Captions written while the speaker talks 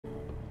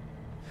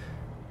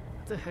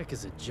the heck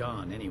is a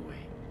John,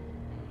 anyway?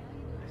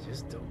 I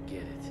just don't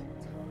get it.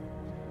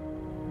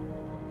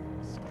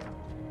 There's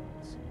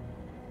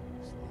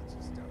lots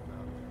of stuff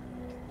out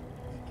there.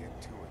 We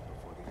get to it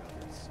before the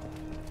others.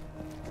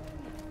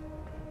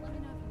 Let me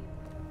know if you need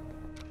one.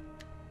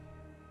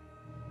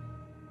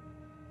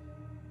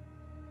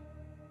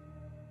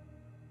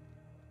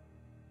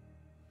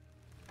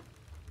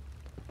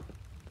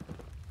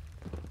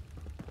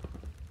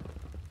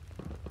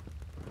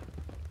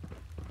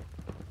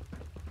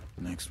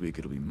 Next week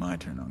it'll be my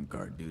turn on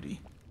guard duty.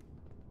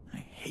 I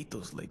hate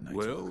those late nights.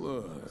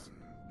 Well,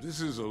 this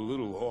is a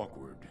little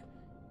awkward.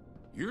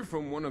 You're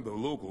from one of the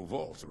local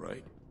vaults,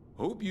 right?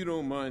 Hope you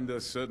don't mind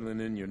us settling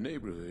in your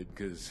neighborhood,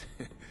 'cause...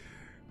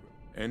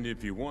 And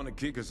if you want to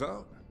kick us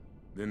out,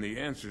 then the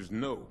answer's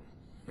no.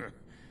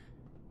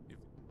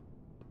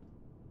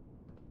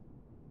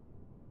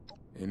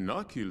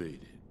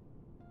 Inoculated?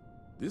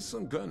 This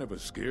some kind of a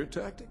scare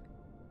tactic?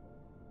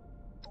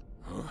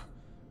 Huh?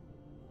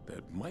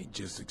 That might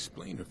just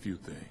explain a few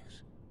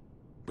things.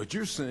 But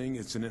you're saying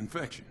it's an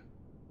infection.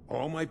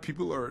 All my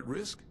people are at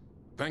risk?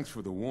 Thanks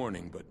for the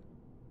warning, but...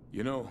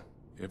 You know,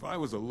 if I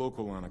was a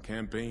local on a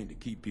campaign to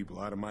keep people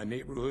out of my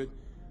neighborhood,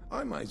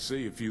 I might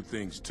say a few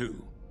things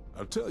too.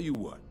 I'll tell you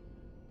what.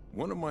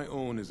 One of my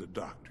own is a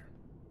doctor,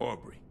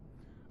 Aubrie.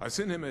 I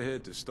sent him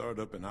ahead to start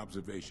up an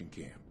observation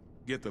camp.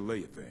 Get the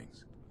lay of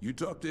things. You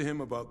talk to him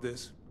about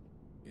this.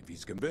 If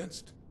he's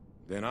convinced,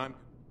 then I'm...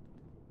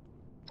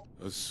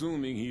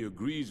 Assuming he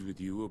agrees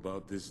with you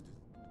about this...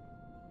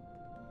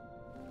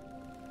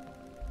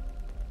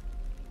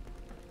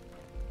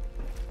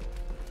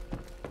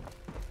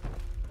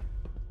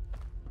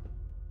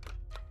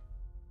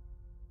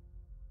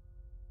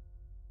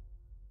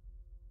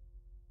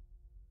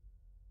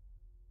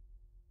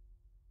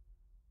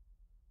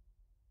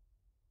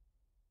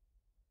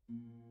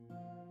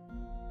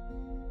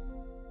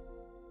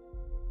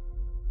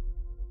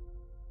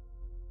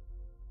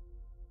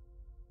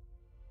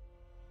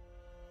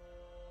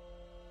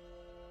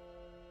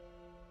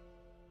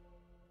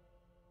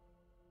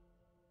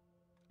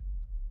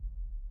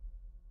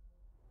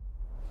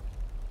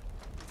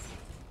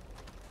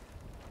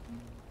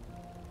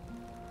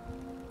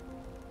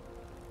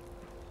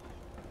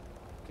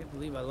 Can't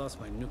believe I lost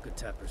my Nuka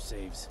Tapper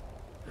saves.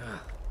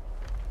 Ah.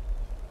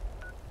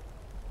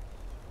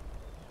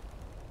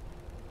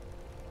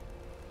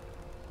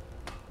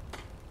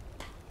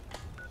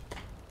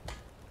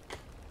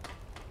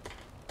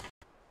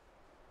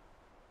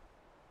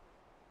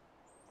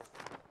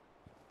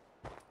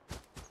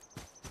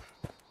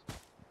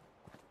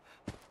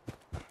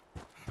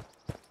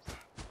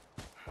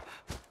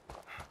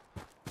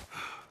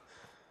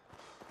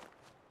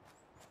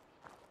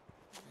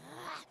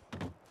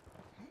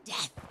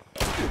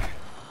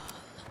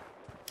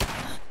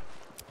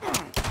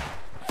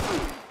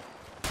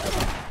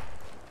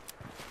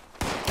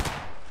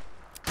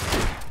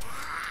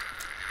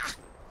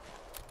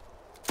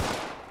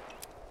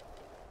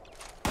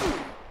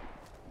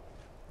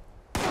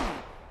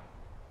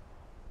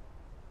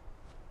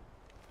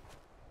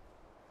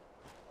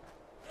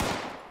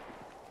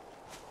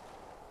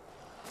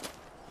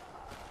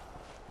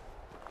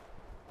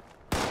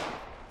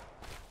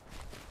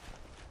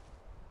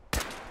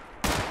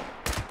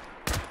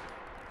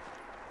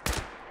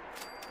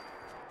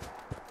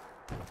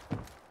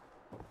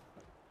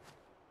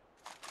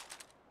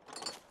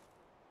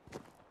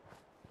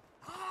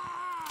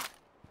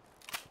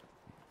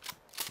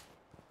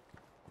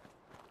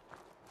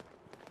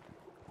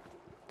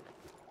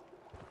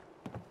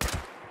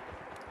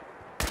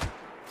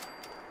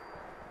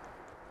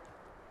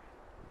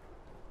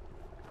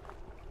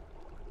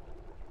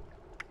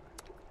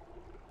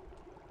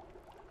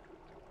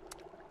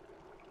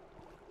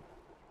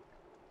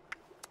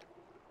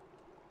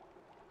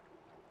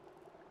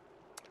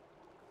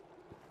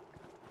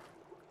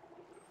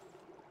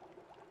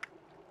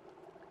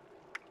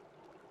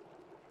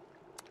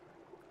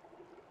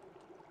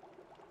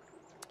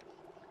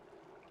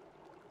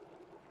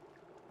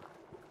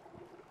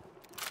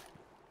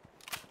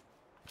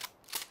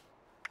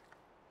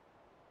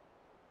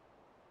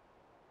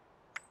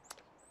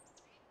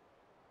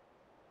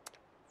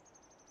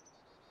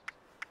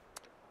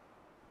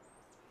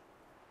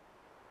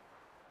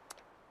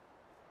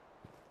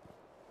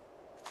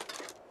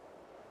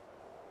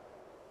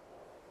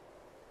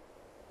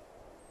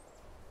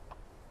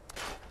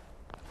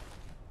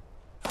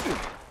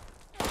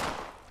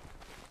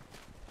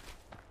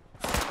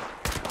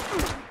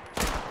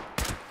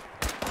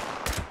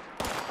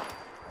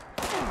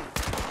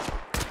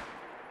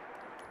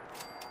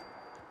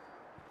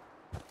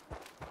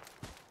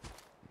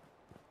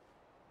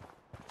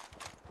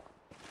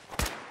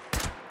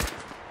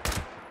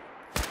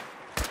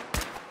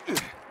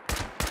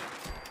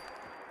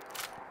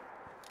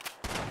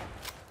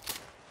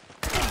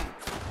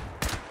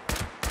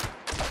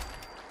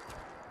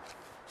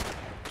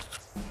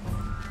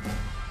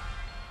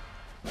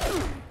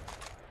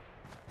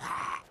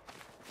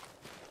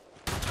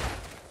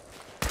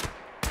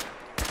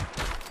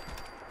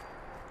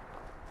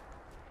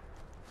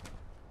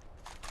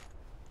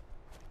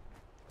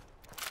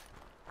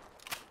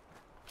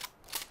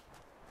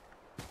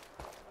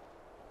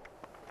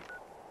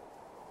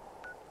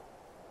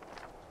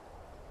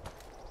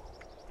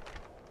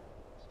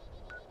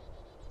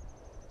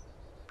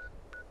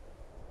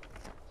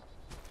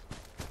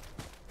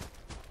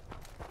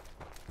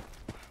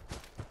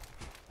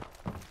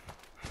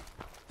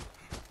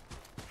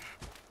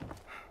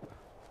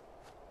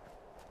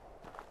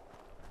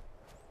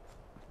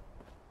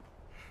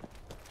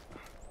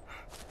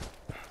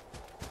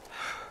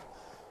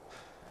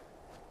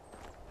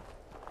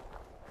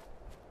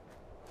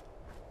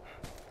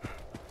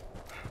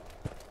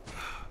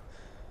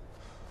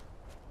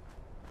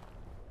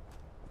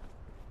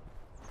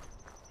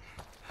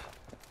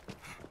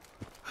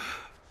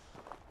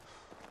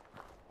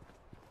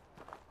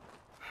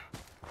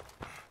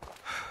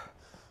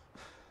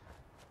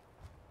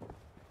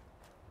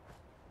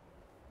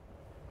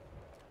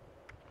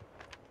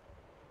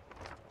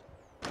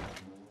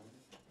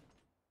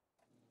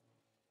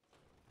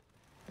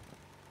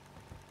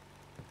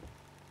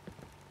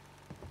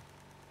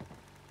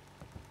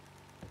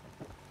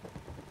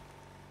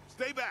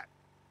 Stay back!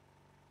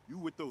 You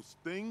with those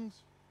things?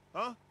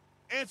 Huh?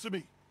 Answer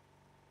me!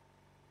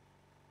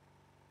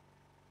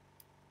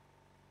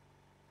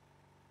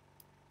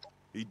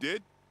 He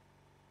did?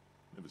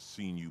 Never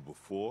seen you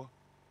before.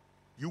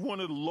 You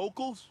one of the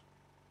locals?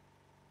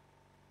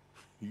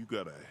 You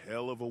got a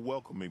hell of a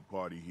welcoming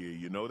party here,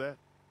 you know that?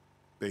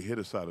 They hit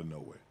us out of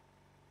nowhere.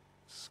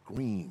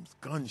 Screams,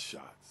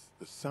 gunshots,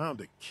 the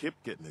sound of Kip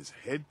getting his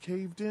head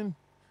caved in.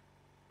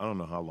 I don't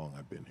know how long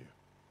I've been here.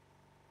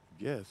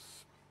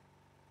 Guess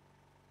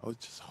I was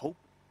just hoping.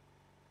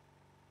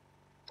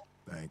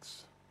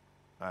 Thanks.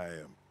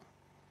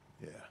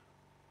 Yeah.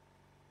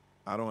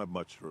 I don't have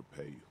much to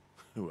repay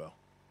you. Well,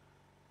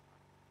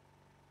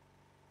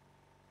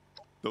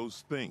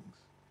 those things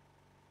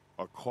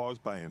are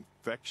caused by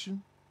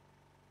infection?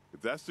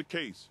 If that's the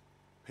case,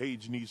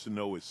 Paige needs to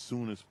know as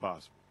soon as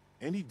possible.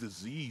 Any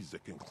disease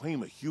that can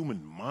claim a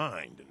human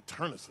mind and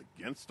turn us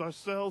against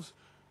ourselves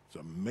is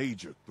a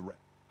major threat.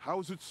 How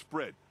is it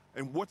spread?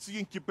 And what's the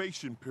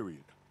incubation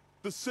period?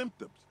 The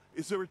symptoms?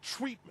 Is there a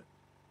treatment?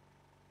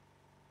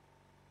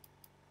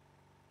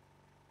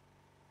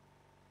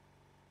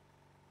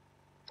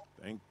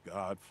 Thank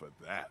God for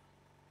that.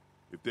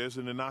 If there's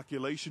an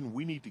inoculation,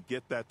 we need to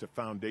get that to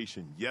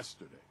Foundation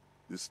yesterday.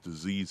 This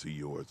disease of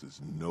yours is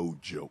no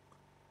joke.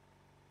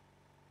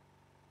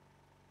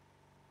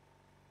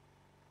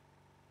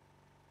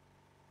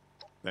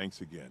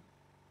 Thanks again.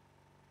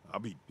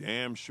 I'll be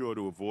damn sure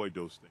to avoid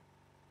those things.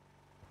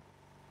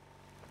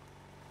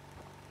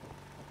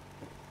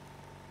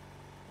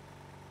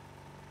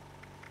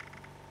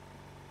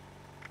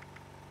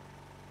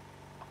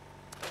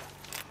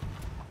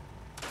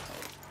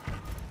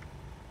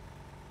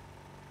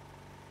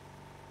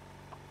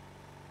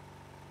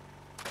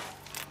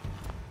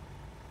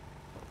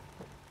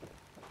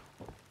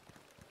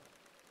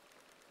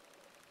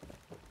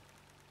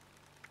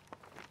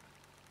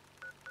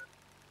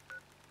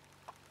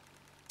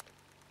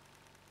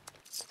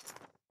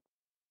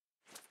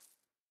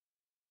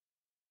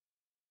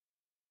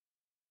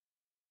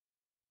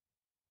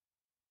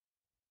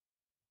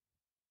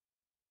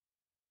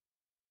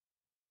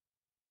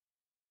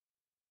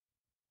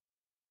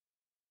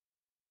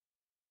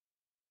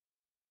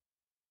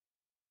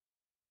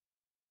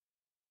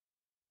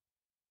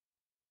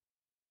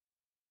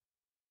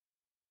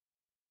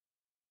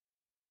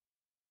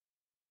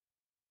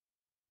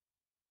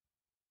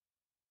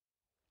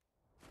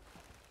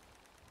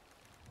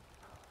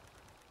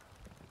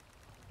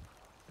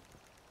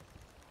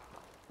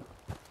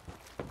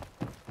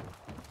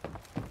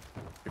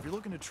 If you're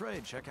looking to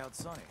trade, check out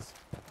Sonny's.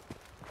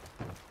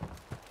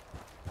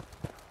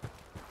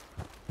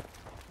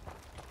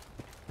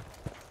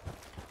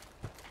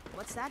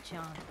 What's that,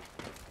 John?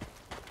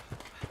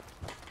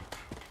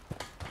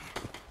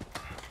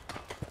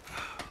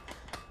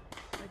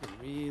 I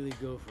could really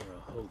go for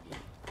a hoagie.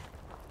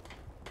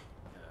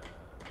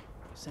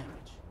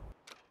 Sandwich.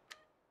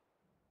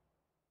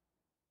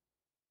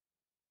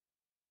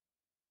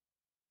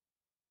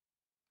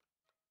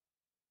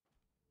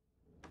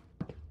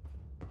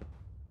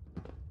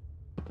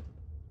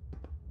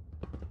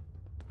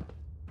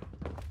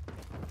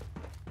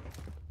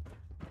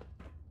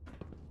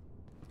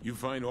 You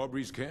find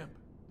Aubrey's camp?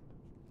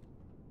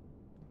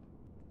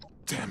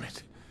 Damn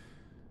it.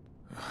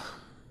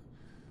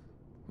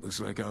 Looks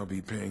like I'll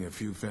be paying a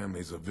few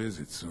families a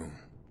visit soon.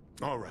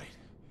 All right.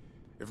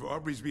 If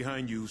Aubrey's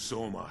behind you,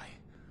 so am I.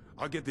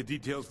 I'll get the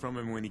details from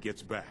him when he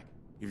gets back.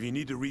 If you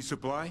need to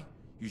resupply,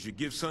 you should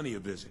give Sonny a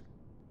visit.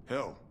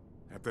 Hell,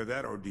 after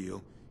that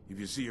ordeal, if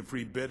you see a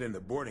free bed in the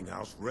boarding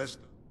house, rest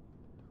him.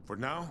 For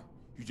now,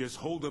 you just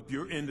hold up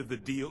your end of the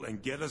deal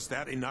and get us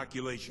that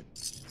inoculation.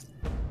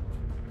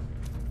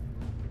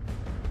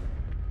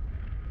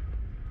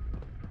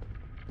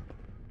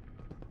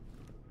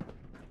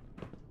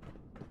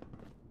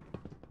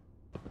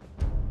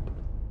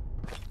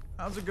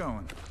 How's it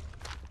going?